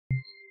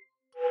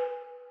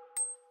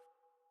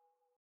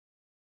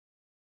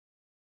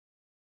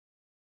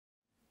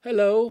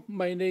Hello,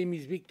 my name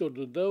is Victor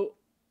Dudău.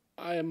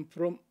 I am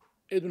from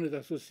EduNet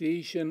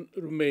Association,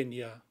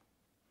 Romania.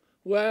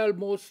 We are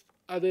almost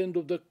at the end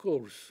of the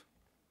course.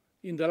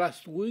 In the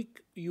last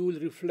week, you will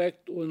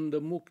reflect on the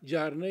MOOC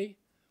journey,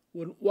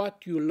 on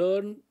what you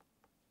learned,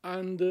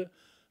 and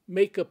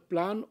make a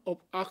plan of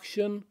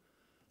action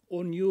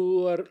on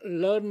your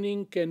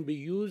learning can be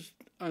used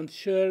and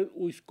shared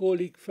with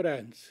colleague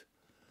friends.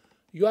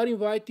 You are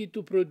invited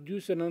to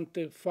produce an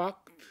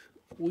artifact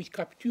which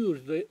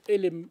captures the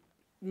element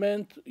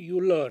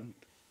you learned.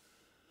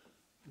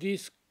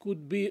 This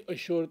could be a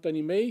short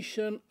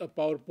animation, a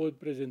PowerPoint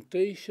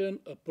presentation,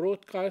 a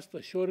broadcast,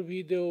 a short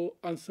video,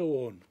 and so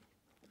on.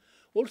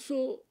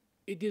 Also,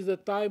 it is a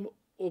time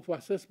of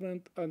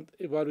assessment and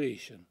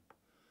evaluation.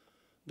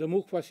 The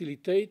MOOC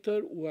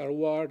facilitator will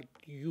award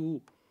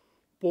you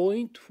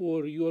points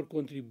for your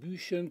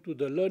contribution to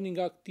the learning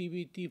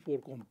activity, for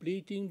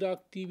completing the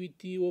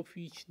activity of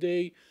each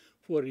day,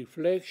 for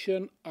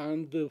reflection,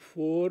 and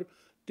for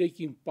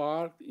taking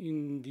part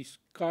in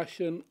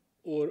discussion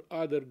or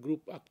other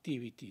group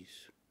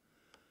activities.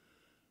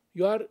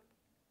 You are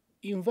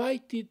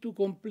invited to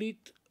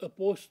complete a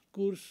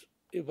post-course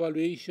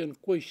evaluation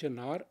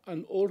questionnaire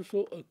and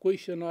also a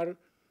questionnaire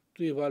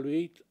to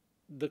evaluate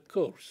the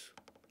course.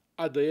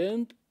 At the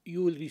end,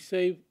 you will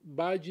receive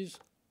badges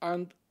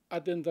and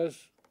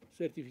attendance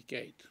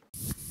certificate.